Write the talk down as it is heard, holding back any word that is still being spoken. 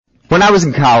When I was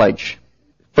in college,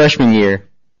 freshman year,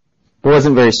 I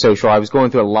wasn't very social. I was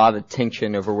going through a lot of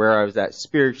tension over where I was at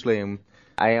spiritually, and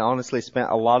I honestly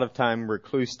spent a lot of time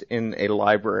reclused in a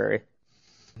library.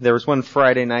 There was one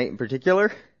Friday night in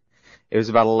particular. It was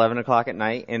about 11 o'clock at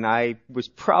night, and I was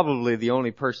probably the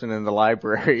only person in the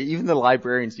library. Even the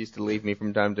librarians used to leave me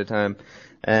from time to time.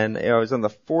 And I was on the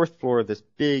fourth floor of this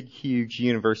big, huge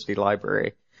university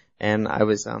library, and I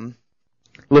was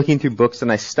looking through books,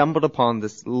 and I stumbled upon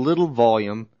this little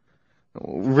volume,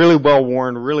 really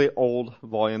well-worn, really old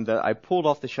volume that I pulled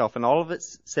off the shelf, and all of it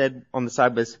said on the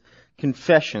side was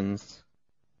Confessions,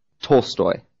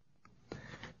 Tolstoy.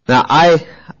 Now,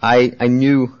 I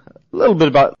knew a little bit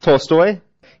about Tolstoy.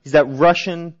 He's that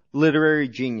Russian literary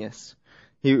genius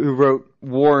who wrote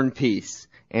War and Peace,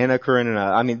 Anna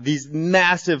Karenina. I mean, these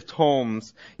massive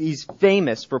tomes. He's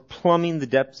famous for plumbing the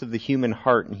depths of the human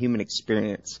heart and human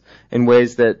experience in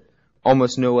ways that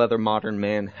almost no other modern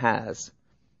man has.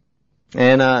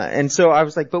 And so I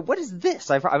was like, but what is this?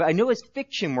 I know it's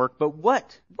fiction work, but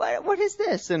what is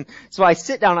this? And so I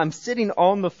sit down, I'm sitting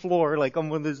on the floor, like on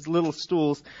one of those little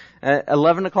stools at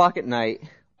 11 o'clock at night,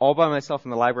 all by myself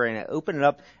in the library, and I open it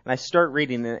up and I start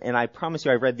reading it, and I promise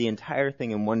you I read the entire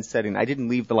thing in one setting. I didn't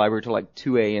leave the library till like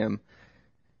 2 a.m.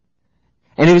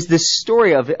 And it was this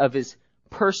story of his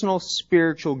personal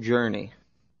spiritual journey.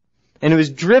 And it was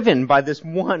driven by this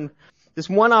one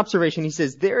observation. He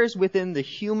says, there is within the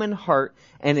human heart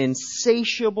an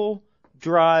insatiable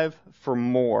drive for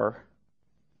more.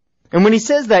 And when he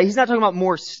says that, he's not talking about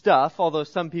more stuff, although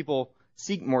some people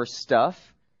seek more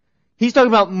stuff. He's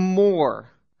talking about more.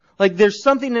 Like there's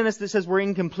something in us that says we're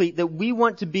incomplete, that we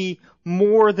want to be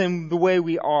more than the way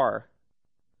we are.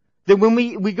 That when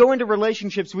we go into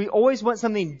relationships, we always want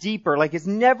something deeper. Like it's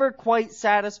never quite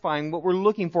satisfying what we're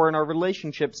looking for in our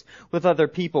relationships with other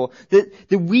people. That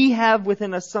we have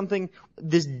within us something,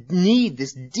 this need,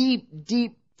 this deep,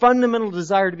 deep, fundamental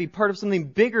desire to be part of something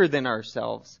bigger than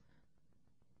ourselves.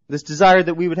 This desire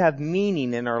that we would have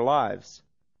meaning in our lives.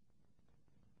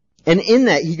 And in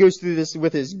that, he goes through this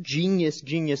with his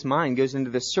genius mind, goes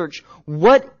into this search.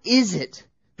 What is it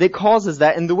that causes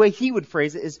that? And the way he would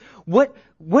phrase it is, what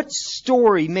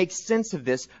story makes sense of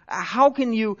this? How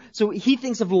can you, so he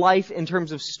thinks of life in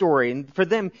terms of story. And for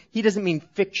them, he doesn't mean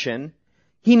fiction.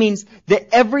 He means that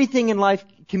everything in life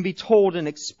can be told and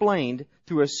explained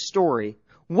through a story.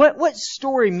 What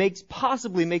story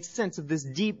possibly makes sense of this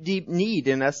deep, deep need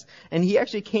in us? And he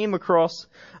actually came across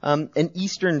an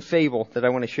Eastern fable that I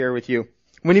want to share with you.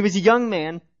 When he was a young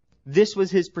man, this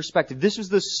was his perspective. This was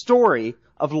the story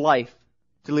of life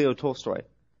to Leo Tolstoy.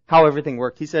 How everything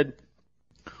worked. He said,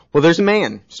 well, there's a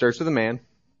man, starts with a man,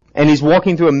 and he's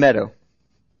walking through a meadow.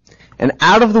 And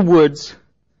out of the woods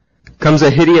comes a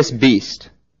hideous beast.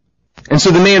 And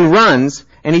so the man runs,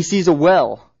 and he sees a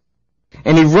well.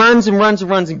 And he runs and runs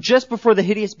and runs, and just before the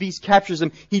hideous beast captures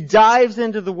him, he dives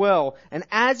into the well. And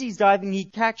as he's diving, he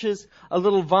catches a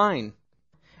little vine.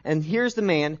 And here's the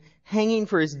man hanging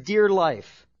for his dear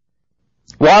life.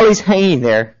 While he's hanging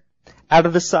there, out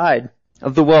of the side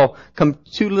of the well come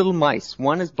two little mice.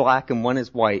 One is black and one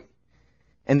is white.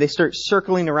 And they start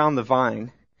circling around the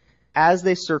vine. As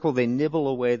they circle, they nibble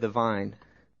away the vine.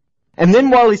 And then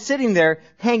while he's sitting there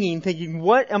hanging, thinking,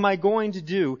 what am I going to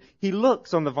do? He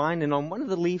looks on the vine, and on one of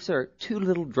the leaves are two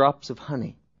little drops of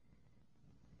honey.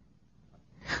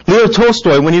 Leo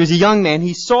Tolstoy, when he was a young man,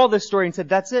 he saw this story and said,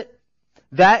 that's it.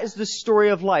 That is the story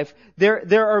of life.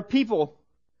 There are people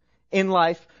in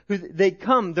life who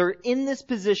they're in this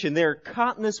position, they're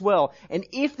caught in this well, and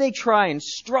if they try and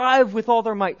strive with all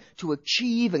their might to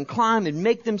achieve and climb and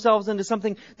make themselves into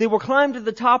something, they will climb to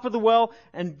the top of the well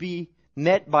and be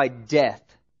met by death,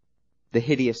 the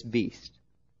hideous beast.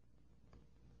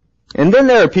 And then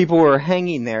there are people who are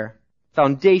hanging there,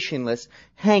 foundationless,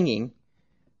 hanging,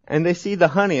 and they see the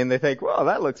honey and they think, well,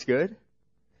 that looks good.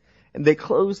 And they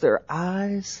close their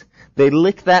eyes, they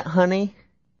lick that honey,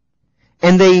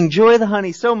 and they enjoy the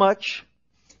honey so much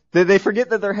that they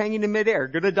forget that they're hanging in midair,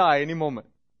 going to die any moment.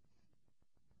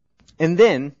 And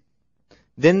then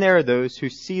there are those who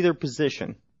see their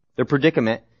position, their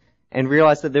predicament, and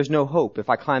realize that there's no hope. If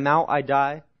I climb out, I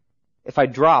die. If I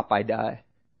drop, I die.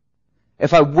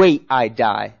 If I wait, I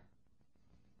die.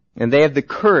 And they have the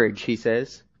courage, he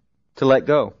says, to let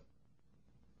go.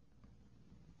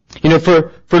 You know,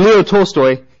 for Leo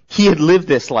Tolstoy, he had lived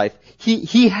this life.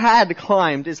 He had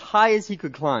climbed as high as he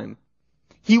could climb.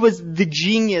 He was the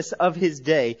genius of his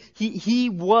day. He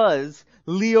was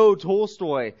Leo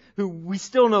Tolstoy, who we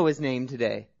still know his name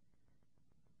today.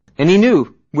 And he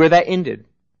knew where that ended.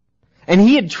 And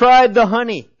he had tried the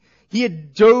honey. He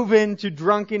had dove into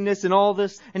drunkenness and all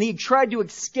this, and he had tried to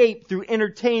escape through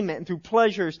entertainment and through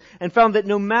pleasures, and found that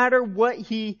no matter what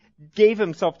he gave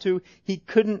himself to, he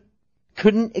couldn't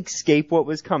escape what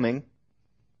was coming.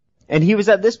 And he was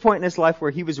at this point in his life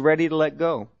where he was ready to let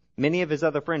go. Many of his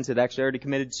other friends had actually already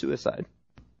committed suicide.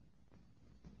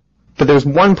 But there's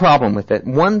one problem with it.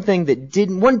 One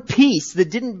piece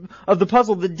of the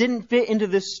puzzle that didn't fit into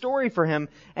this story for him.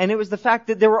 And it was the fact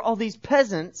that there were all these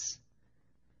peasants,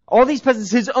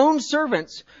 his own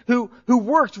servants, who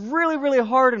worked really, really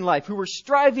hard in life, who were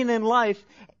striving in life,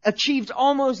 achieved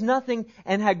almost nothing,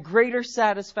 and had greater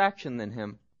satisfaction than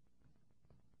him.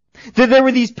 That there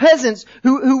were these peasants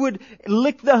who would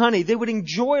lick the honey, they would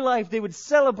enjoy life, they would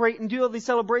celebrate and do all these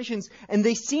celebrations, and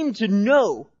they seemed to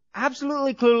know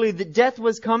absolutely clearly that death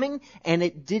was coming, and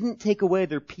it didn't take away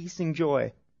their peace and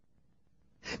joy.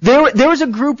 There was a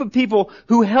group of people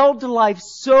who held to life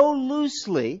so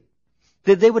loosely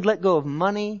that they would let go of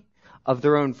money, of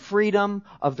their own freedom,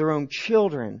 of their own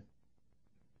children.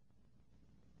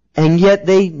 And yet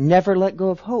they never let go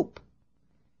of hope.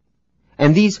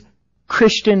 And these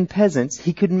Christian peasants,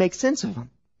 he couldn't make sense of them.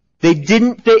 They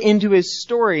didn't fit into his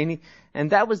story, and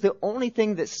that was the only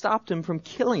thing that stopped him from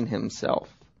killing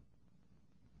himself.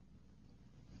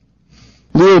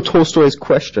 Leo Tolstoy's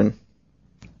question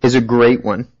is a great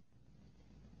one.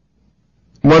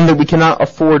 One that we cannot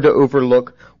afford to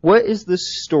overlook. What is the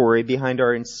story behind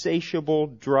our insatiable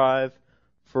drive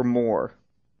for more?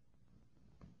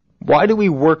 Why do we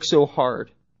work so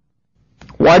hard?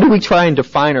 Why do we try and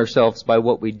define ourselves by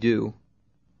what we do?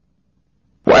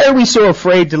 Why are we so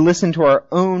afraid to listen to our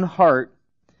own heart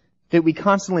that we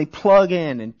constantly plug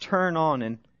in and turn on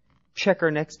and check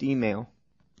our next email?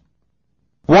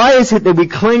 Why is it that we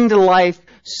cling to life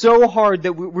so hard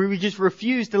that we just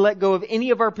refuse to let go of any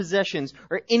of our possessions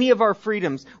or any of our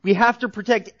freedoms? We have to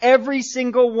protect every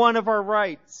single one of our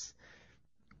rights.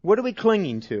 What are we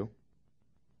clinging to?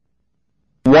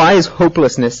 Why is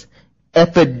hopelessness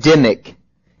epidemic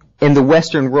in the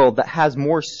Western world that has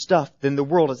more stuff than the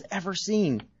world has ever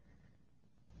seen?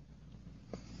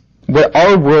 What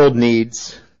our world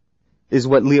needs is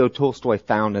what Leo Tolstoy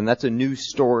found, and that's a new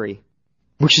story,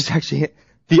 which is actually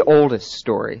the oldest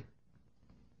story.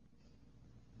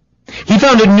 He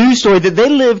found a new story that they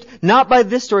lived not by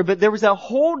this story, but there was a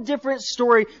whole different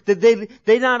story that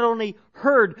they not only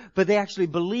heard, but they actually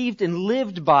believed and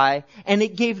lived by, and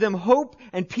it gave them hope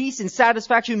and peace and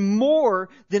satisfaction more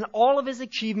than all of his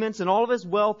achievements and all of his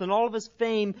wealth and all of his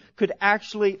fame could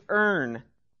actually earn.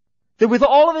 That with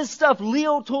all of his stuff,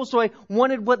 Leo Tolstoy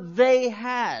wanted what they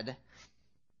had.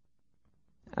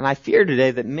 And I fear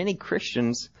today that many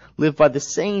Christians live by the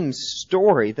same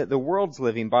story that the world's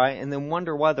living by, and then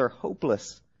wonder why they're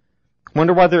hopeless.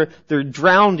 Wonder why they're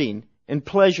drowning in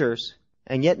pleasures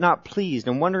and yet not pleased,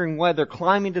 and wondering why they're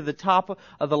climbing to the top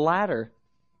of the ladder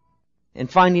and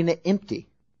finding it empty.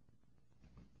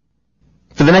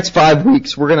 For the next 5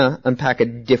 weeks, we're going to unpack a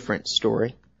different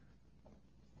story.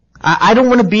 I don't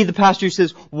want to be the pastor who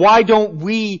says, why don't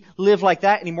we live like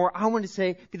that anymore? I want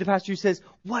to be the pastor who says,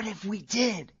 what if we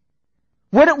did?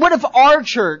 What if our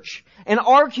church and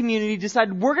our community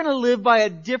decided we're going to live by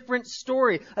a different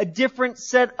story, a different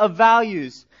set of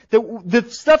values? The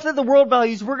stuff that the world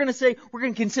values, we're going to say, we're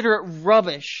going to consider it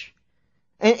rubbish.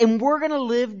 And we're going to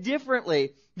live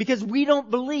differently. Because we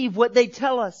don't believe what they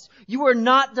tell us. You are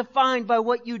not defined by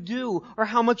what you do or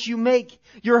how much you make.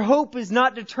 Your hope is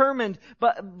not determined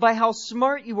by how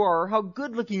smart you are or how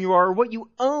good looking you are or what you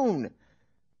own.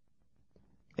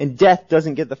 And death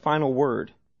doesn't get the final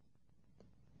word.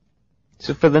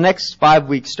 So for the next 5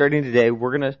 weeks, starting today,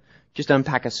 we're going to just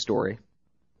unpack a story.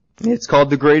 It's called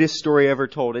The Greatest Story Ever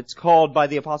Told. It's called by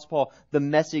the Apostle Paul, The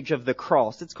Message of the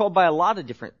Cross. It's called by a lot of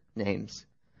different names.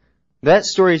 That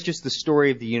story is just the story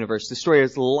of the universe. The story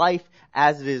of life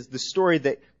as it is. The story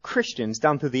that Christians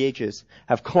down through the ages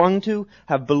have clung to,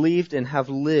 have believed, and have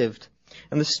lived.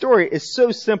 And the story is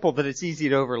so simple that it's easy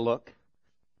to overlook.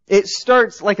 It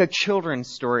starts like a children's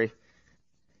story.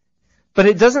 But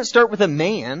it doesn't start with a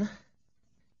man.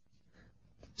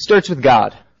 It starts with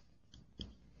God.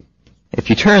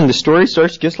 If you turn, the story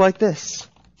starts just like this.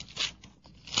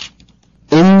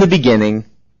 In the beginning,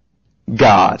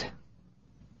 God.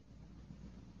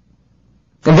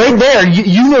 And right there,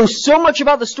 you know so much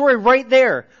about the story right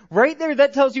there. Right there,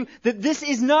 that tells you that this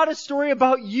is not a story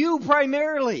about you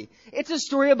primarily. It's a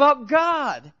story about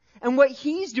God and what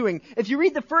He's doing. If you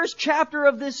read the first chapter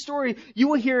of this story, you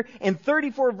will hear in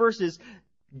 34 verses,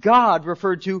 God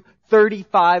referred to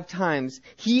 35 times.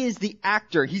 He is the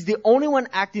actor. He's the only one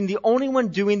acting, the only one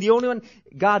doing, the only one.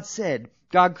 God said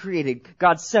God created,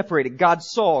 God separated, God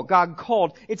saw, God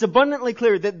called. It's abundantly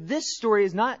clear that this story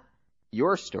is not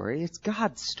your story, it's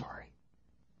God's story.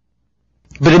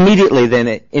 But immediately then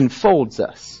it enfolds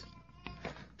us.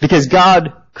 Because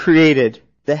God created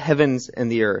the heavens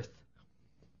and the earth.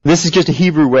 This is just a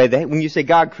Hebrew way that when you say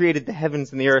God created the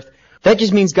heavens and the earth, that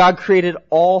just means God created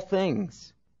all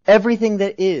things. Everything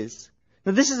that is.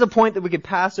 Now this is a point that we could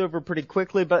pass over pretty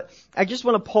quickly, but I just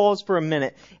want to pause for a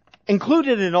minute.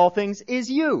 Included in all things is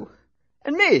you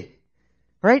and me,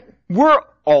 right? We're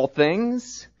all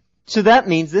things. So that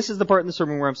means this is the part in the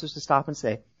sermon where I'm supposed to stop and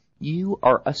say, you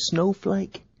are a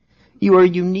snowflake. You are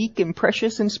unique and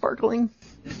precious and sparkling.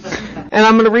 And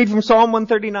I'm going to read from Psalm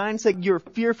 139 saying you're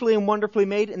fearfully and wonderfully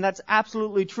made, and that's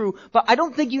absolutely true. But I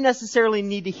don't think you necessarily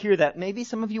need to hear that. Maybe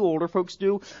some of you older folks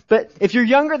do. But if you're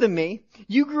younger than me,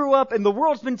 you grew up and the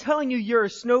world's been telling you you're a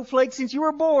snowflake since you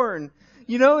were born.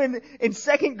 You know, in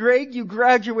second grade, you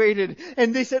graduated,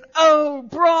 and they said, oh,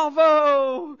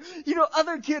 bravo! You know,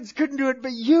 other kids couldn't do it,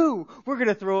 but you, we're going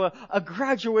to throw a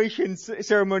graduation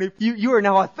ceremony. You are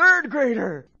now a third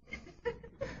grader.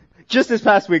 Just this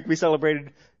past week, we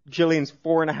celebrated Jillian's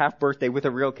 4.5 birthday with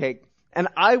a real cake. And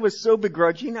I was so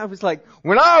begrudging. I was like,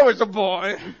 when I was a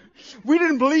boy, we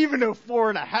didn't believe in no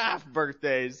 4.5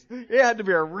 birthdays. It had to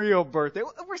be a real birthday.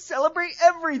 We celebrate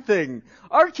everything.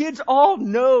 Our kids all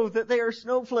know that they are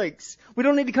snowflakes. We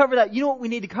don't need to cover that. You know what we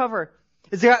need to cover?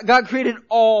 Is that God created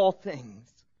all things.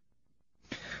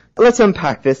 Let's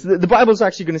unpack this. The Bible is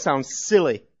actually going to sound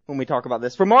silly when we talk about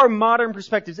this. From our modern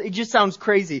perspectives, it just sounds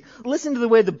crazy. Listen to the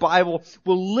way the Bible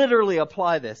will literally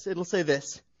apply this. It'll say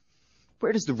this.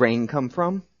 Where does the rain come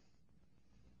from?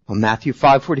 Well, Matthew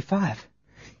 5:45.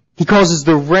 He causes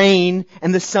the rain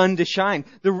and the sun to shine.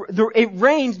 It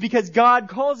rains because God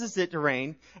causes it to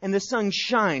rain, and the sun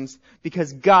shines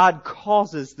because God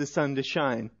causes the sun to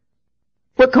shine.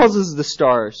 What causes the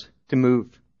stars to move?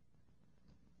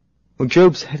 Well,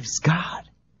 Job said it's God.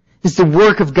 It's the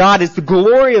work of God. It's the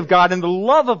glory of God and the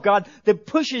love of God that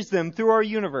pushes them through our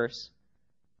universe.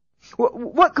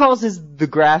 What causes the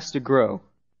grass to grow?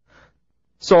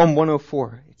 Psalm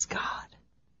 104. It's God.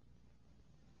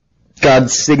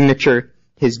 God's signature,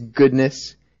 His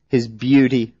goodness, His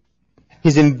beauty,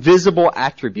 His invisible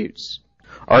attributes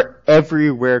are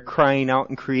everywhere crying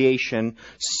out in creation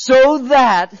so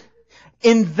that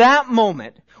in that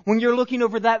moment, when you're looking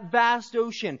over that vast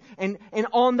ocean and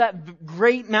on that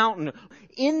great mountain,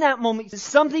 in that moment,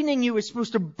 something in you is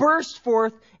supposed to burst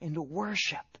forth into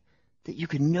worship, that you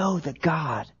can know the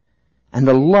God and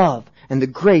the love and the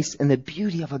grace and the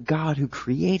beauty of a God who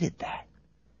created that.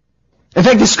 In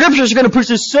fact, the scriptures are going to push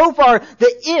this so far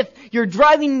that if you're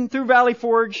driving through Valley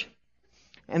Forge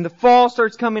and the fall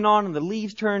starts coming on and the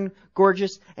leaves turn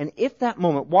gorgeous, and if that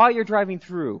moment, while you're driving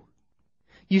through,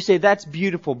 you say, that's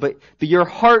beautiful, but your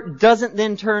heart doesn't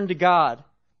then turn to God,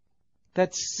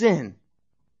 that's sin.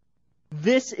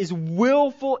 This is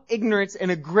willful ignorance and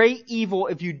a great evil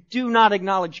if you do not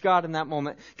acknowledge God in that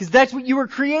moment. Because that's what you were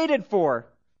created for.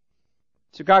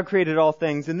 So God created all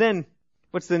things. And then,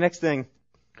 what's the next thing?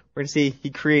 We're going to see He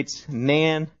creates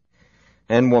man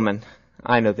and woman.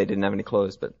 I know they didn't have any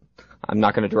clothes, but I'm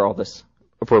not going to draw this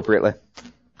appropriately.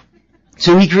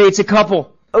 So He creates a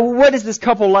couple. What is this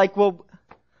couple like? Well,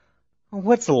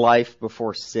 what's life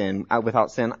before sin,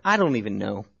 without sin? I don't even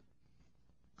know.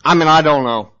 I don't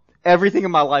know. Everything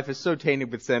in my life is so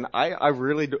tainted with sin. I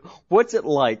really do. What's it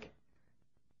like?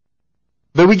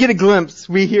 But we get a glimpse.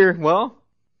 We hear,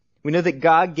 we know that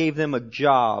God gave them a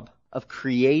job of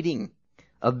creating,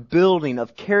 of building,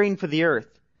 of caring for the earth.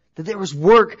 That there was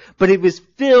work, but it was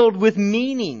filled with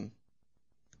meaning.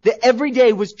 That every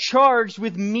day was charged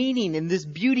with meaning and this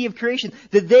beauty of creation.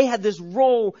 That they had this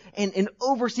role in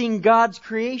overseeing God's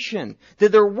creation.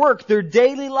 That their work, their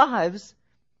daily lives,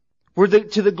 were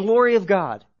to the glory of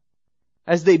God.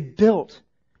 As they built,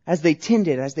 as they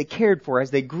tended, as they cared for,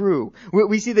 as they grew.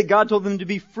 We see that God told them to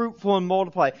be fruitful and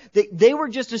multiply. They were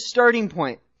just a starting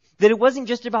point. That it wasn't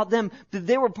just about them, that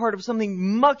they were part of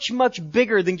something much, much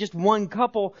bigger than just one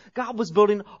couple. God was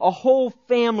building a whole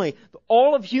family.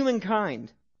 All of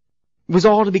humankind was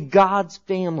all to be God's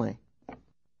family.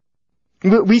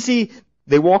 We see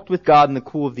they walked with God in the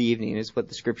cool of the evening, is what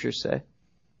the scriptures say.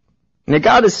 Now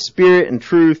God is spirit and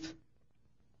truth.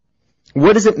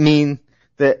 What does it mean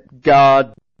that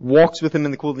God walks with him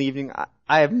in the cool of the evening?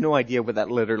 I have no idea what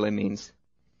that literally means.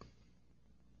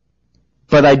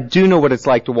 But I do know what it's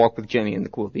like to walk with Jenny in the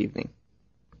cool of the evening.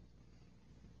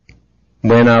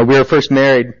 When we were first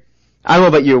married, I don't know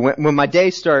about you, when my day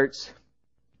start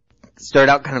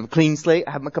out kind of a clean slate,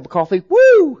 I have my cup of coffee,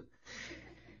 woo!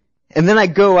 And then I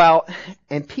go out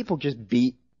and people just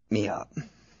beat me up.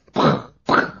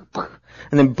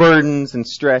 And then burdens and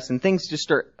stress and things just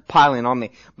start piling on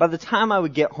me. By the time I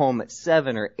would get home at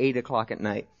 7 or 8 o'clock at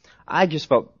night, I just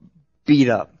felt beat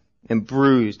up and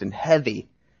bruised and heavy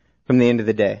from the end of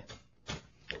the day.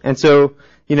 And so,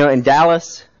 in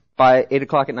Dallas, by 8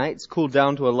 o'clock at night, it's cooled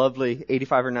down to a lovely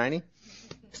 85 or 90.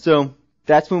 So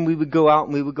that's when we would go out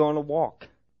and we would go on a walk.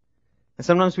 And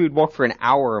sometimes we would walk for an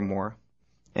hour or more.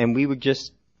 And we would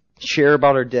just share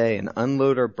about our day and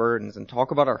unload our burdens and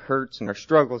talk about our hurts and our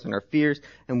struggles and our fears.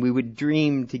 And we would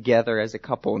dream together as a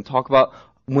couple and talk about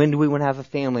when do we want to have a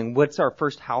family and what's our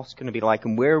first house going to be like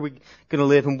and where are we going to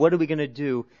live and what are we going to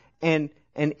do. And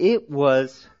it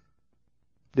was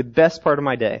the best part of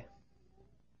my day.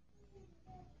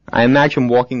 I imagine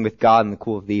walking with God in the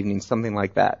cool of the evening, something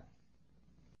like that.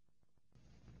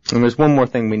 And there's one more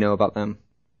thing we know about them.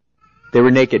 They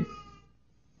were naked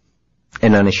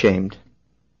and unashamed.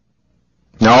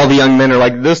 Now all the young men are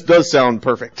like, this does sound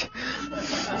perfect.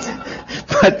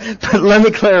 But let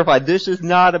me clarify, this is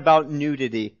not about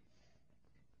nudity.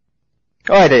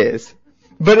 Oh, it is.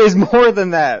 But it's more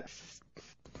than that.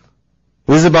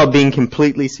 This is about being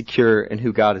completely secure in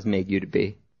who God has made you to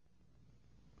be.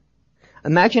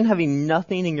 Imagine having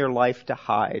nothing in your life to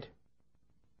hide.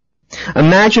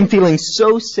 Imagine feeling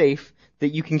so safe that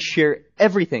you can share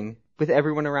everything with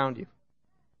everyone around you.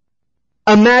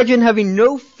 Imagine having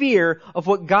no fear of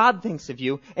what God thinks of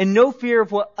you and no fear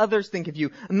of what others think of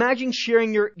you. Imagine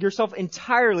sharing yourself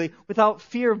entirely without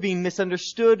fear of being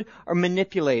misunderstood or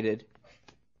manipulated.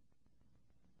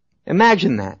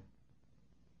 Imagine that.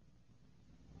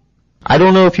 I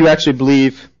don't know if you actually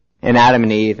believe in Adam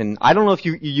and Eve, and I don't know if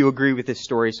you agree with this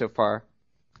story so far.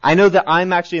 I know that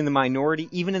I'm actually in the minority,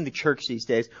 even in the church these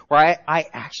days, where I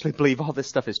actually believe all this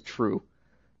stuff is true.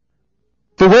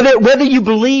 But whether you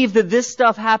believe that this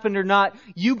stuff happened or not,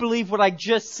 you believe what I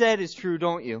just said is true,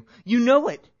 don't you? You know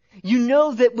it. You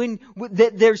know that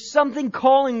that there's something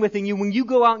calling within you when you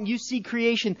go out and you see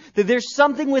creation, that there's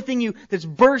something within you that's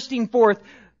bursting forth,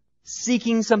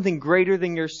 seeking something greater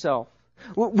than yourself.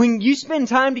 When you spend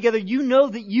time together, you know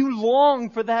that you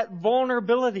long for that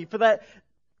vulnerability, for that.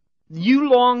 You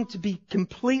long to be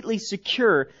completely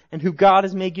secure in who God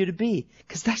has made you to be.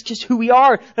 Because that's just who we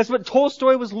are. That's what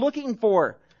Tolstoy was looking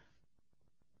for.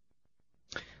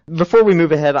 Before we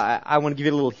move ahead, I want to give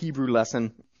you a little Hebrew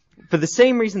lesson. For the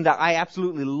same reason that I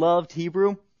absolutely loved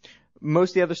Hebrew, most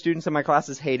of the other students in my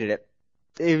classes hated it.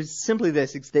 It was simply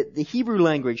this. It's that the Hebrew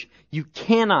language, you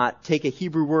cannot take a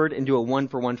Hebrew word and do a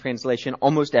one-for-one translation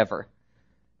almost ever.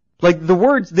 Like the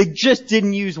words, they just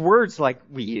didn't use words like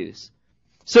we use.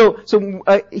 So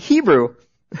Hebrew,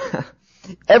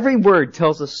 every word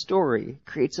tells a story,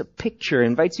 creates a picture,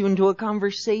 invites you into a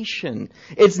conversation.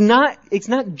 It's not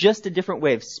just a different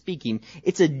way of speaking.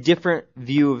 It's a different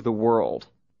view of the world.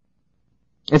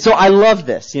 And so I love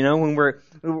this, when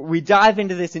we dive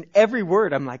into this, and every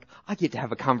word, I'm like, I get to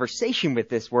have a conversation with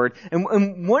this word.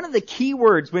 And one of the key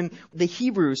words when the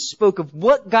Hebrews spoke of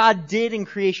what God did in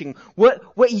creation,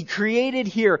 what He created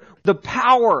here, the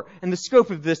power and the scope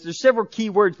of this, there's several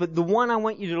key words, but the one I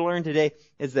want you to learn today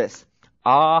is this,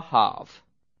 ahav.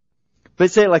 But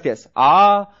say it like this,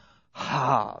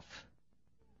 ahav.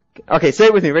 Okay, say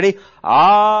it with me, ready?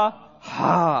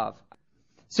 Ahav.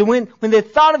 So when they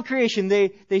thought of creation,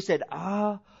 they said,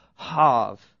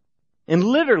 ahav. And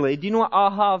literally, do you know what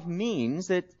ahav means?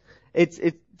 It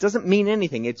doesn't mean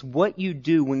anything. It's what you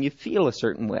do when you feel a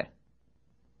certain way.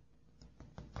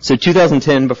 So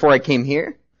 2010, before I came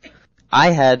here,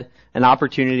 I had an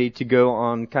opportunity to go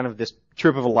on kind of this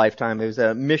trip of a lifetime. It was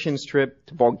a missions trip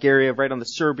to Bulgaria, right on the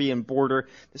Serbian border,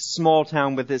 this small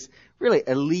town with this really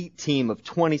elite team of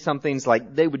 20-somethings,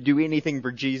 like they would do anything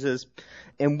for Jesus.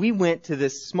 And we went to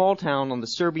this small town on the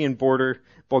Serbian border,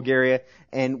 Bulgaria,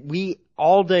 and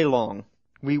all day long,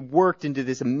 we worked into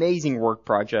this amazing work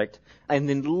project. And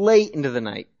then late into the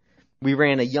night, we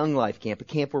ran a Young Life camp, a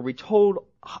camp where we told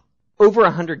over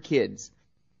 100 kids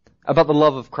about the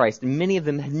love of Christ. And many of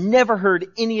them had never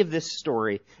heard any of this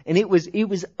story. And it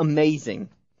was amazing.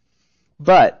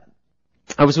 But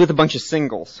I was with a bunch of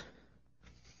singles.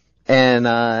 And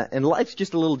life's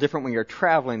just a little different when you're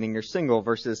traveling and you're single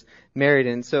versus married.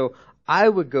 And so I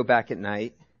would go back at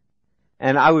night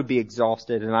and I would be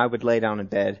exhausted and I would lay down in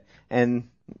bed. And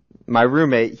my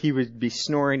roommate, he would be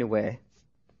snoring away.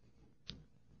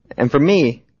 And for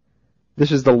me,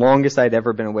 this was the longest I'd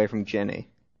ever been away from Jenny.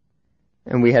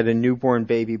 And we had a newborn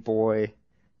baby boy.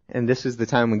 And this was the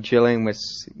time when Jillian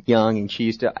was young and she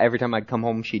used to, every time I'd come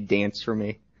home, she'd dance for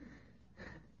me.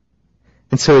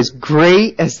 And so as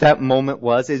great as that moment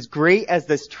was, as great as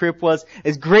this trip was,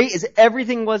 as great as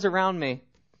everything was around me,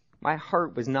 my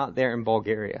heart was not there in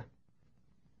Bulgaria.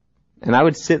 And I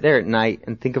would sit there at night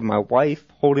and think of my wife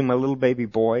holding my little baby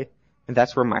boy, and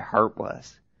that's where my heart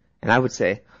was. And I would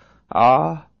say,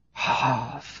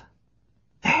 Ahav.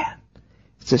 Man,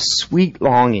 it's a sweet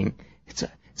longing.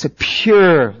 It's a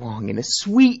pure longing, a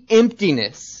sweet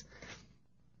emptiness.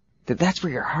 That's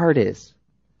where your heart is.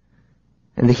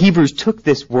 And the Hebrews took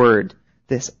this word,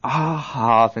 this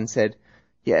Ahav, and said,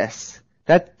 yes,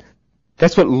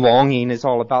 that's what longing is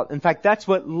all about. In fact, that's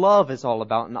what love is all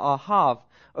about. And Ahav,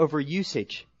 over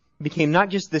usage, became not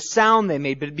just the sound they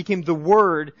made, but it became the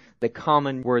word, the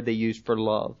common word they used for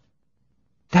love.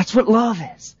 That's what love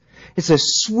is. It's a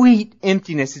sweet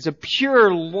emptiness. It's a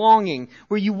pure longing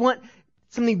where you want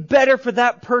something better for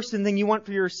that person than you want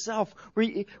for yourself.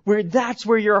 Where that's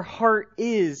where your heart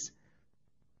is.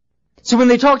 So when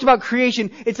they talked about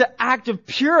creation, it's an act of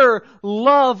pure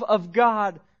love of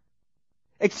God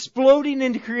exploding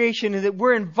into creation, and that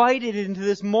we're invited into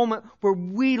this moment where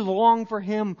we long for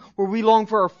Him, where we long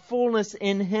for our fullness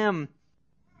in Him.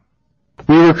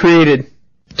 We were created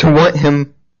to want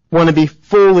Him, want to be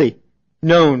fully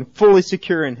known, fully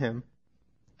secure in Him.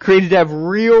 Created to have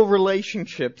real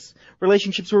relationships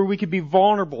where we could be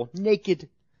vulnerable, naked.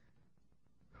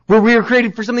 Where we were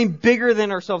created for something bigger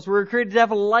than ourselves. Where we were created to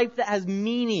have a life that has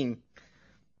meaning.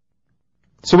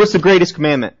 So what's the greatest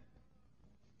commandment?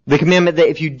 The commandment that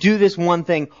if you do this one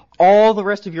thing, all the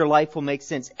rest of your life will make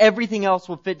sense. Everything else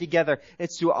will fit together.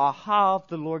 It's to Ahav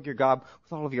the Lord your God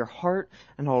with all of your heart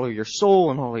and all of your soul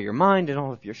and all of your mind and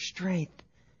all of your strength.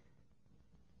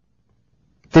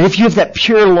 That if you have that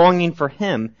pure longing for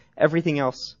Him, everything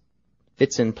else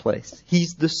fits in place.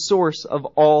 He's the source of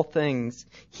all things.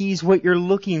 He's what you're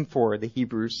looking for, the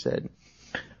Hebrews said.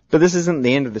 But this isn't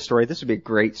the end of the story. This would be a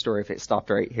great story if it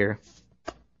stopped right here.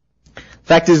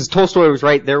 Fact is, Tolstoy was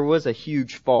right. There was a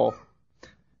huge fall.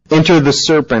 Enter the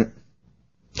serpent.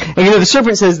 And the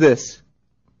serpent says this.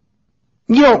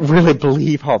 You don't really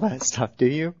believe all that stuff, do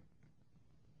you?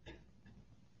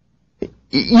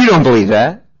 You don't believe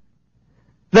that.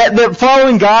 That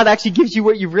following God actually gives you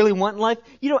what you really want in life?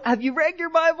 Have you read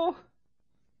your Bible?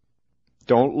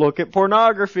 Don't look at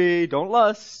pornography. Don't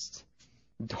lust.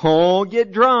 Don't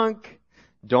get drunk.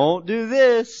 Don't do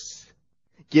this.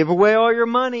 Give away all your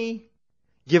money.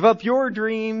 Give up your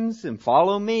dreams and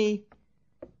follow me.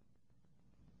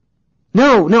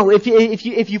 No.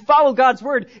 If you follow God's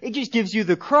word, it just gives you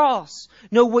the cross.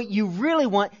 No, what you really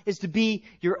want is to be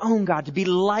your own God, to be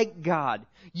like God.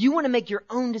 You want to make your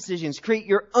own decisions, create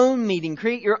your own meaning,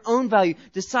 create your own value,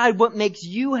 decide what makes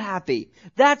you happy.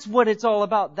 That's what it's all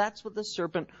about. That's what the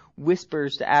serpent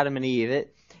whispers to Adam and Eve.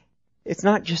 It's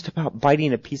not just about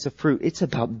biting a piece of fruit. It's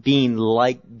about being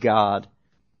like God.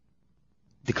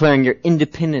 Declaring your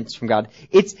independence from God.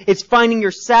 It's finding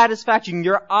your satisfaction,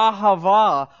 your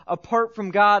ahava, apart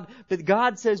from God. But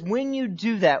God says when you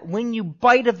do that, when you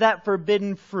bite of that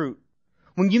forbidden fruit,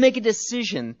 when you make a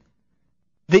decision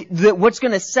that what's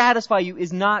going to satisfy you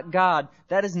is not God,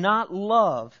 that is not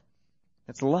love.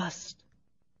 That's lust.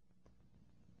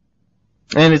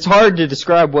 And it's hard to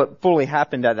describe what fully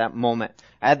happened at that moment.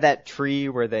 At that tree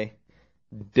where they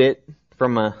bit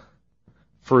from a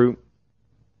fruit.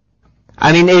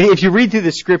 I mean, if you read through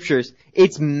the scriptures,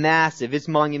 it's massive, it's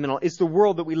monumental. It's the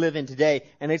world that we live in today,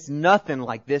 and it's nothing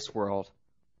like this world.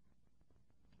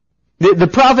 The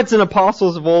prophets and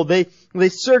apostles of old, they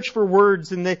search for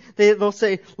words, and they'll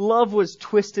say, love was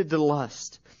twisted to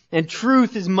lust, and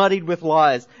truth is muddied with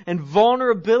lies, and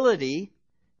vulnerability,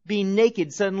 being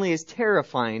naked, suddenly is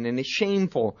terrifying and is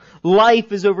shameful.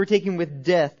 Life is overtaken with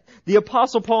death. The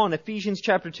Apostle Paul in Ephesians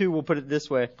chapter 2 will put it this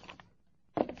way.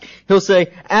 He'll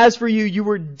say, as for you, you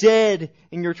were dead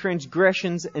in your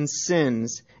transgressions and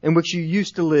sins, in which you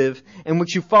used to live, in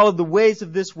which you followed the ways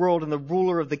of this world and the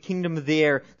ruler of the kingdom of the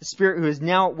air, the spirit who is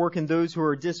now at work in those who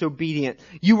are disobedient.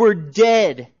 You were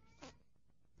dead.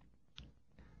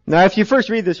 Now, if you first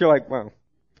read this, you're like, wow.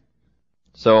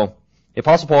 So, the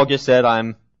Apostle Paul just said,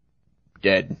 I'm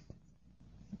dead.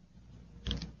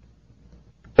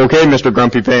 Okay, Mr.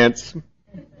 Grumpy Pants.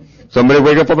 Somebody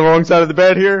wake up on the wrong side of the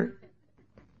bed here?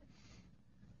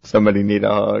 Somebody need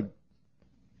a hug.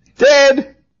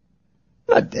 Dead!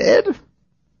 Not dead.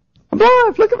 I'm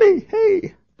alive. Look at me.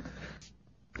 Hey.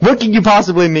 What can you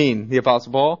possibly mean, the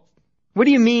Apostle Paul? What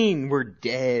do you mean we're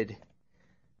dead?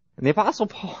 And the Apostle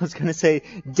Paul is going to say,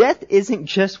 death isn't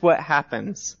just what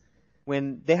happens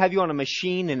when they have you on a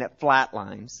machine and it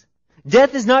flatlines.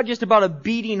 Death is not just about a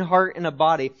beating heart and a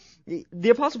body. The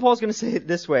Apostle Paul is going to say it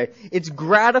this way. It's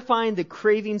gratifying the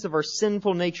cravings of our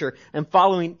sinful nature and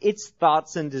following its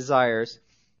thoughts and desires.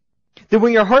 That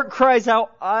when your heart cries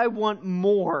out, I want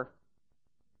more,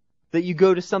 that you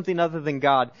go to something other than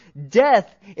God.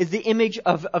 Death is the image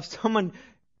of someone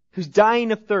who's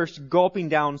dying of thirst, gulping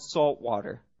down salt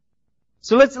water.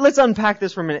 So let's unpack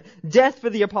this for a minute. Death for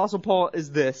the Apostle Paul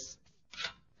is this.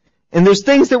 And there's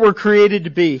things that we're created to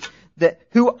be, that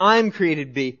who I'm created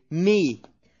to be, me.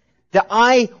 That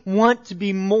I want to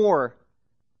be more.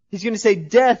 He's going to say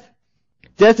death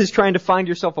is trying to find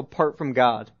yourself apart from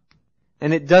God.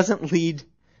 And it doesn't lead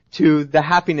to the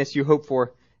happiness you hope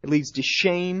for. It leads to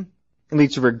shame. It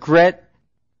leads to regret.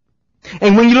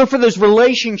 And when you look for those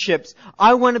relationships,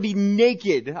 I want to be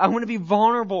naked. I want to be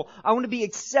vulnerable. I want to be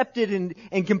accepted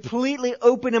and completely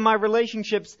open in my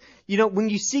relationships. You know, when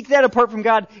you seek that apart from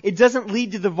God, it doesn't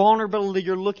lead to the vulnerability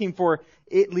you're looking for.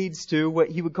 It leads to what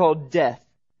he would call death.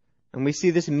 And we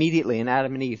see this immediately in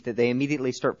Adam and Eve, that they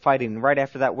immediately start fighting. And right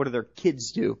after that, what do their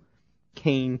kids do?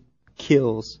 Cain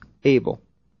kills Abel.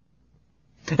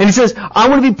 And he says, I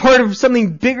want to be part of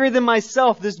something bigger than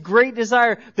myself, this great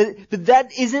desire. But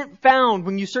that isn't found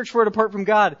when you search for it apart from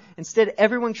God. Instead,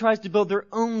 everyone tries to build their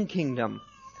own kingdom.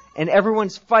 And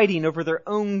everyone's fighting over their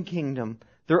own kingdom,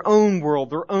 their own world,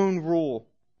 their own rule,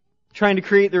 trying to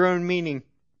create their own meaning.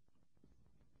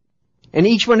 And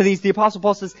each one of these, the Apostle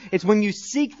Paul says, it's when you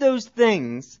seek those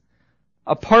things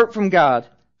apart from God.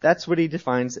 That's what he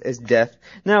defines as death.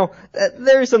 Now,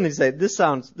 there is something to say. This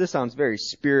sounds very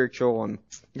spiritual. And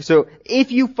so,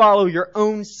 if you follow your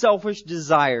own selfish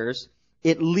desires,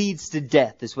 it leads to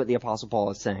death, is what the Apostle Paul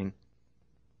is saying.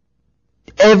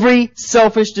 Every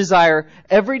selfish desire,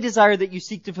 every desire that you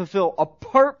seek to fulfill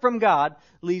apart from God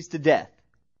leads to death.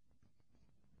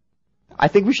 I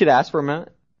think we should ask for a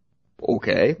minute.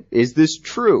 Okay, is this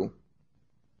true?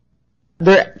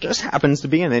 There just happens to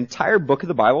be an entire book of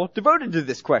the Bible devoted to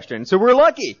this question, so we're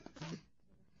lucky.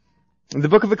 The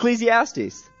book of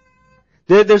Ecclesiastes.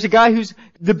 There's a guy who's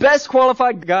the best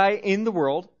qualified guy in the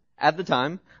world at the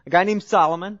time, a guy named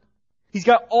Solomon. He's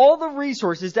got all the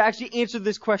resources to actually answer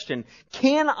this question.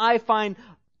 Can I find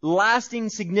lasting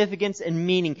significance and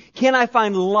meaning? Can I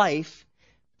find life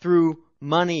through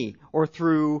money or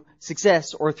through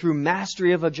success or through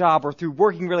mastery of a job or through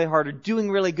working really hard or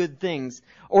doing really good things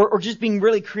or just being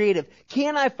really creative?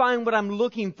 Can I find what I'm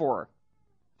looking for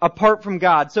apart from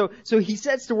God? So he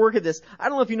sets to work at this. I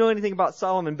don't know if you know anything about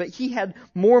Solomon, but he had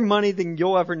more money than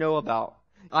you'll ever know about.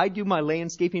 I do my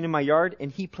landscaping in my yard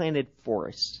and he planted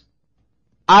forests.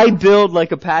 I build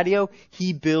like a patio.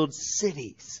 He builds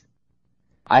cities.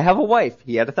 I have a wife.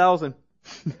 He had 1,000.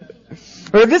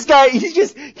 Or this guy,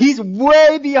 he's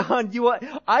way beyond you.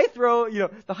 I throw,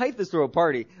 the height is throw a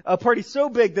party so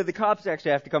big that the cops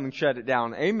actually have to come and shut it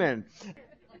down. Amen.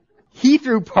 He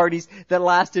threw parties that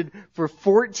lasted for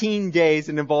 14 days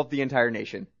and involved the entire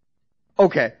nation.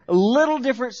 Okay, a little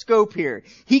different scope here.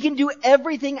 He can do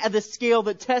everything at the scale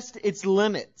that tests its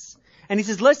limits. And he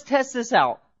says, let's test this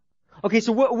out. Okay,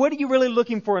 so what are you really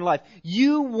looking for in life?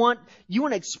 You want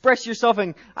to express yourself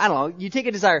in, I don't know, you take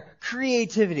a desire,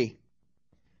 creativity.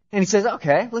 And he says,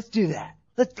 okay, let's do that.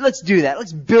 Let's do that.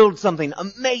 Let's build something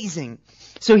amazing.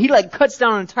 So he cuts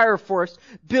down an entire forest,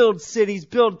 builds cities,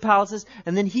 builds palaces,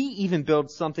 and then he even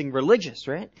builds something religious,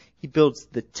 right? He builds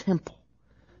the temple.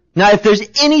 Now, if there's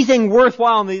anything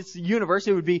worthwhile in this universe,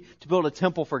 it would be to build a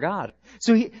temple for God.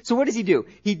 So what does he do?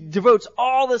 He devotes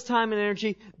all this time and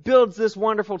energy, builds this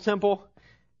wonderful temple,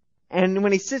 and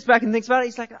when he sits back and thinks about it,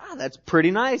 he's like, that's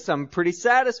pretty nice. I'm pretty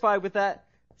satisfied with that.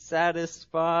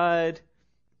 Satisfied.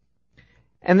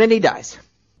 And then he dies.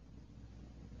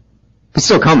 He's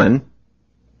still coming.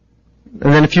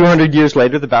 And then a few hundred years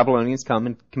later, the Babylonians come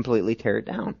and completely tear it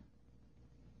down.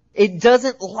 It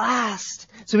doesn't last.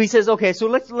 So he says, okay, so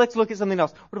let's look at something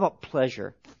else. What about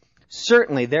pleasure?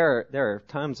 Certainly there are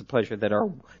times of pleasure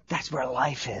that's where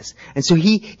life is. And so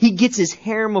he gets his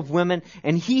harem of women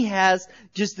and he has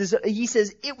just this, he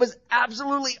says, it was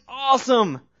absolutely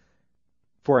awesome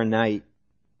for a night.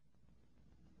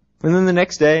 And then the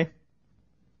next day,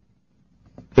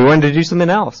 he wanted to do something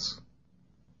else.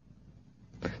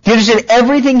 Do you understand?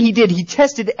 Everything he did, he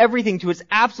tested everything to its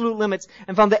absolute limits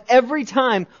and found that every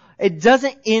time it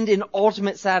doesn't end in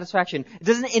ultimate satisfaction. It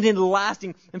doesn't end in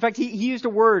lasting. In fact, he used a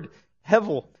word,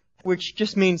 hevel, which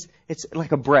just means it's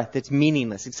like a breath. It's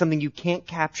meaningless. It's something you can't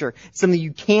capture. It's something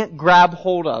you can't grab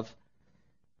hold of.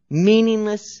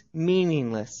 Meaningless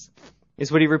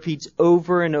is what he repeats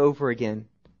over and over again.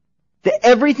 That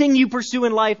everything you pursue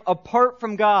in life apart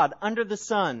from God, under the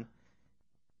sun,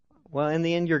 well, in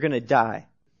the end, you're going to die.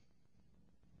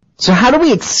 So how do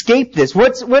we escape this?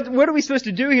 What are we supposed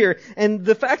to do here? And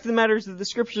the fact of the matter is that the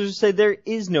scriptures say there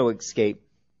is no escape.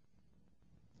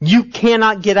 You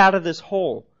cannot get out of this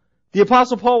hole. The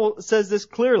Apostle Paul says this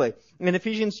clearly in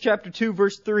Ephesians chapter 2,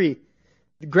 verse 3.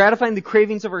 gratifying the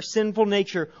cravings of our sinful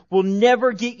nature will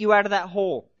never get you out of that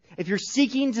hole. If you're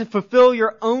seeking to fulfill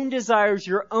your own desires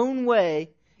your own way,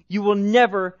 you will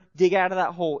never dig out of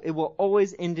that hole. It will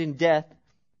always end in death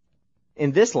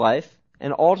in this life,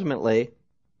 and ultimately,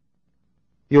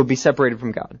 you'll be separated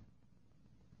from God.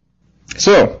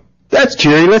 So, that's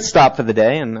cheery. Let's stop for the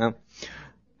day. And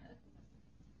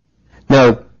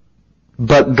no,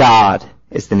 but God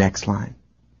is the next line.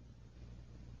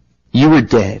 You were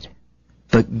dead,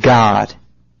 but God,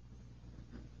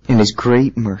 in His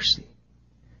great mercy,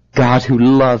 God who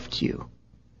loved you,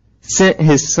 sent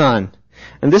His Son.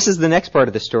 And this is the next part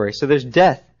of the story. So there's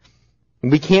death.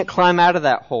 We can't climb out of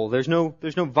that hole. There's no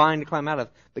vine to climb out of.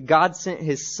 But God sent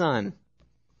His Son.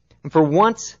 And for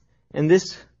once in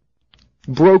this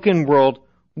broken world,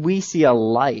 we see a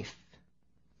life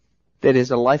that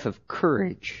is a life of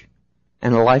courage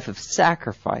and a life of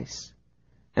sacrifice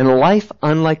and a life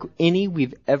unlike any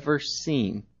we've ever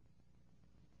seen.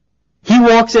 He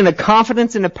walks in a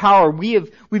confidence and a power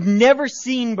we've never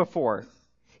seen before.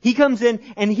 He comes in,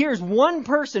 and here's one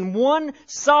person, one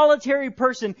solitary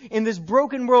person in this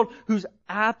broken world who's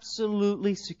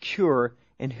absolutely secure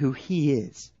in who He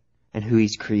is and who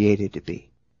He's created to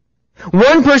be.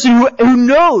 One person who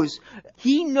knows,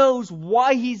 he knows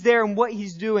why He's there and what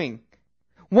He's doing.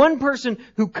 One person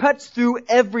who cuts through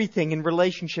everything in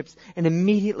relationships and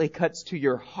immediately cuts to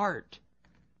your heart.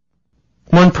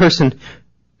 One person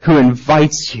who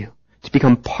invites you to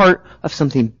become part of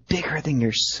something bigger than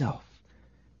yourself.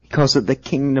 He calls it the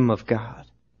kingdom of God.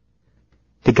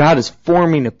 That God is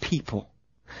forming a people.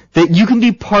 That you can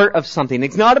be part of something.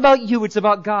 It's not about you, it's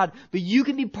about God. But you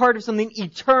can be part of something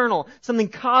eternal, something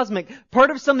cosmic,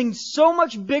 part of something so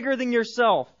much bigger than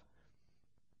yourself.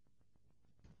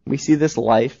 We see this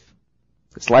life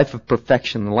of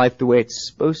perfection, the life the way it's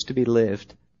supposed to be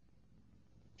lived.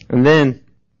 And then,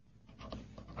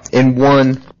 in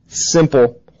one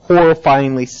simple,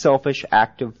 horrifyingly selfish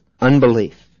act of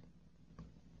unbelief,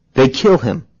 they kill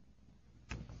Him.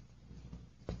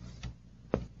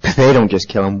 But they don't just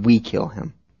kill Him, we kill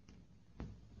Him.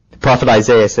 The prophet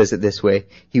Isaiah says it this way: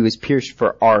 He was pierced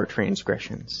for our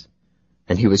transgressions,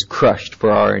 and He was crushed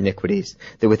for our iniquities.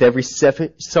 That with every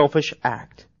selfish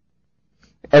act,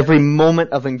 every moment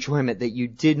of enjoyment that you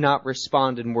did not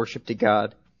respond in worship to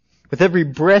God, with every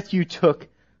breath you took,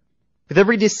 with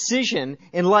every decision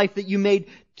in life that you made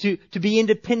to be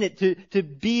independent, to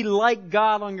be like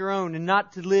God on your own and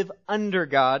not to live under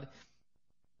God,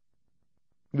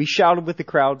 we shouted with the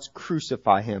crowds,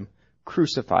 "Crucify Him,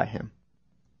 crucify Him."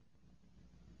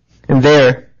 And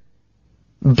there,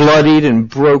 bloodied and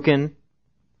broken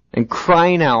and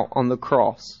crying out on the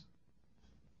cross,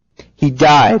 He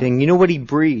died, and you know what He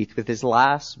breathed with His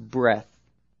last breath?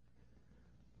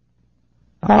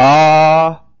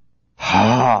 Ah,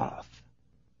 ha.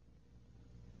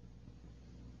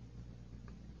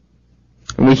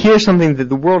 And we hear something that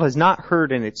the world has not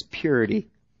heard in its purity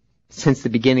since the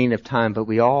beginning of time, but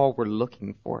we all were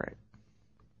looking for it.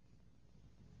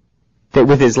 That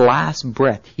with His last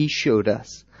breath, He showed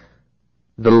us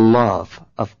the love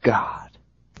of God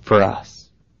for us.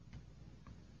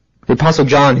 The Apostle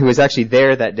John, who was actually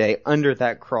there that day under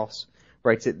that cross,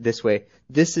 writes it this way: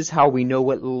 "This is how we know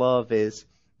what love is.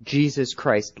 Jesus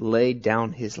Christ laid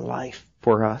down His life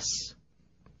for us."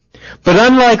 But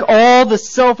unlike all the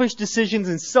selfish decisions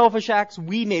and selfish acts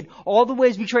we made, all the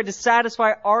ways we tried to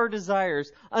satisfy our desires,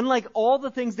 unlike all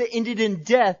the things that ended in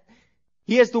death,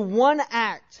 He has the one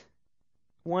act,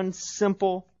 one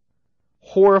simple,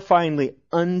 horrifyingly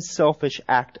unselfish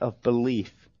act of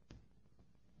belief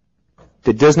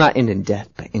that does not end in death,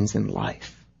 but ends in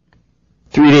life.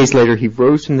 3 days later, He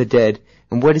rose from the dead,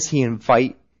 and what does He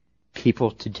invite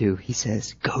people to do? He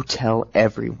says, go tell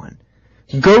everyone.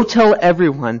 Go tell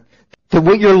everyone that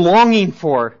what you're longing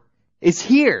for is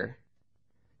here.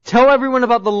 Tell everyone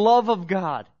about the love of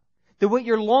God. That what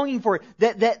you're longing for,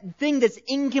 that thing that's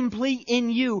incomplete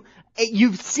in you,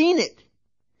 you've seen it.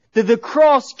 That the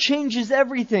cross changes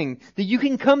everything. That you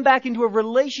can come back into a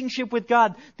relationship with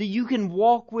God. That you can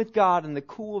walk with God in the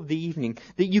cool of the evening.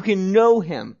 That you can know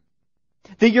Him.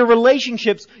 That your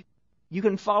relationships, you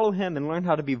can follow Him and learn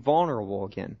how to be vulnerable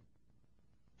again.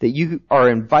 That you are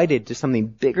invited to something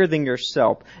bigger than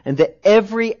yourself, and that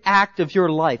every act of your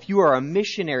life, you are a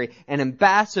missionary, an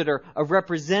ambassador, a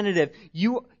representative.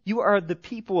 You are the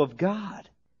people of God.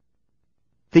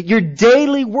 That your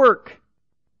daily work,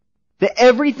 that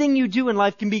everything you do in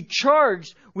life can be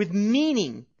charged with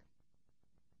meaning.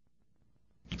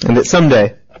 And that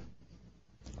someday,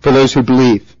 for those who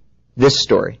believe this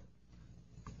story,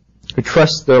 who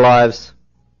trust their lives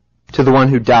to the one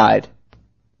who died,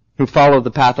 who follow the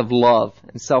path of love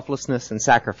and selflessness and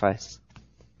sacrifice.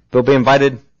 They'll be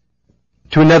invited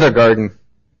to another garden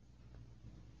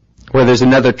where there's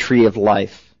another tree of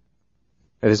life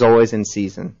that is always in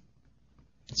season.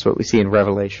 That's what we see in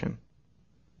Revelation.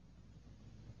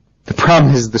 The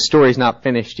problem is the story's not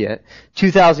finished yet.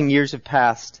 2,000 years have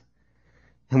passed,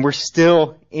 and we're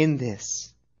still in this.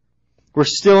 We're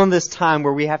still in this time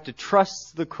where we have to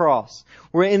trust the cross.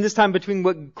 We're in this time between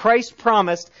what Christ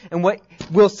promised and what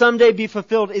will someday be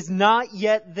fulfilled is not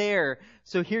yet there.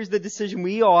 So here's the decision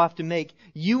we all have to make.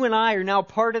 You and I are now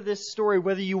part of this story,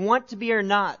 whether you want to be or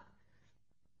not.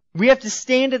 We have to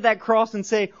stand at that cross and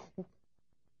say,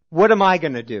 what am I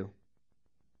going to do?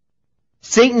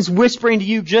 Satan's whispering to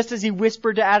you just as he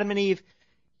whispered to Adam and Eve,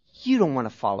 you don't want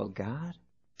to follow God.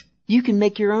 You can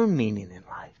make your own meaning in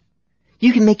life.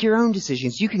 You can make your own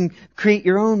decisions. You can create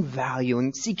your own value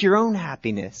and seek your own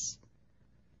happiness.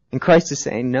 And Christ is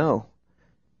saying, no.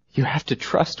 You have to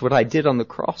trust what I did on the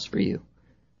cross for you.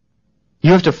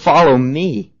 You have to follow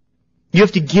me. You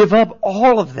have to give up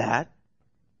all of that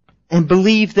and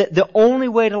believe that the only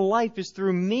way to life is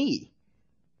through me.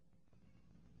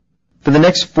 For the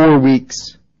next 4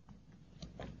 weeks,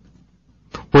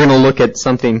 we're going to look at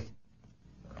something.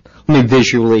 Let me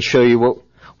visually show you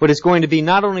what is going to be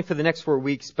not only for the next 4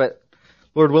 weeks, but,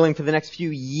 Lord willing, for the next few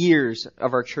years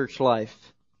of our church life.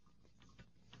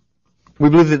 We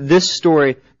believe that this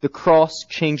story, the cross,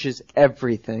 changes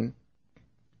everything.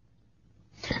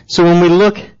 So when we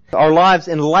look at our lives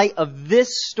in light of this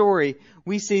story,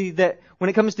 we see that when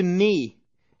it comes to me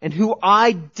and who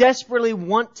I desperately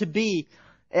want to be,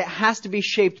 it has to be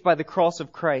shaped by the cross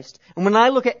of Christ. And when I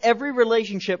look at every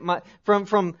relationship,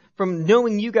 from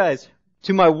knowing you guys,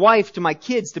 to my wife, to my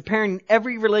kids, to parenting,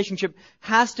 every relationship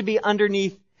has to be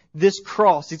underneath this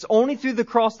cross. It's only through the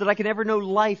cross that I can ever know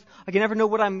life. I can ever know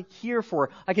what I'm here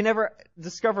for. I can never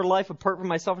discover life apart from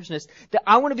my selfishness. That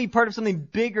I want to be part of something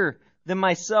bigger than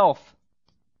myself.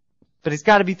 But it's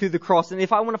got to be through the cross. And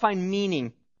if I want to find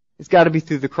meaning, it's got to be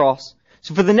through the cross.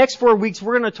 So for the next 4 weeks,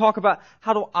 we're going to talk about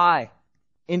how do I,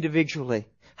 individually,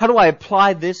 how do I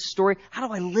apply this story? How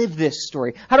do I live this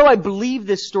story? How do I believe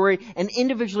this story and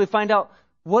individually find out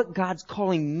what God's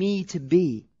calling me to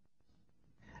be?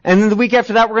 And then the week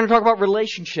after that, we're going to talk about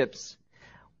relationships.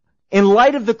 In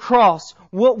light of the cross,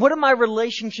 what do my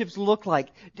relationships look like?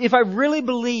 If I really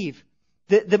believe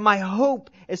that my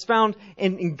hope is found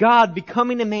in God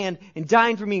becoming a man and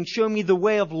dying for me and showing me the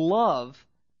way of love,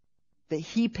 that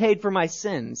He paid for my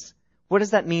sins, what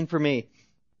does that mean for me?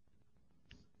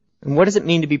 And what does it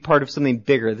mean to be part of something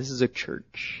bigger? This is a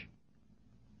church.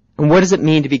 And what does it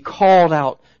mean to be called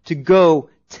out to go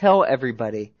tell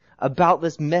everybody about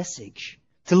this message?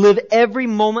 To live every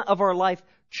moment of our life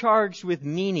charged with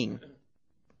meaning.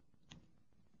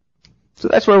 So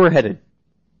that's where we're headed.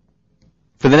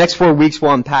 For the next 4 weeks,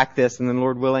 we'll unpack this, and then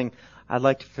Lord willing, I'd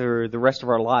like to, for the rest of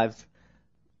our lives,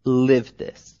 live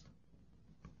this.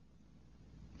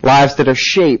 Lives that are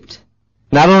shaped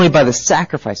not only by the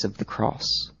sacrifice of the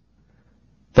cross,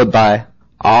 but by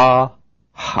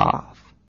aha.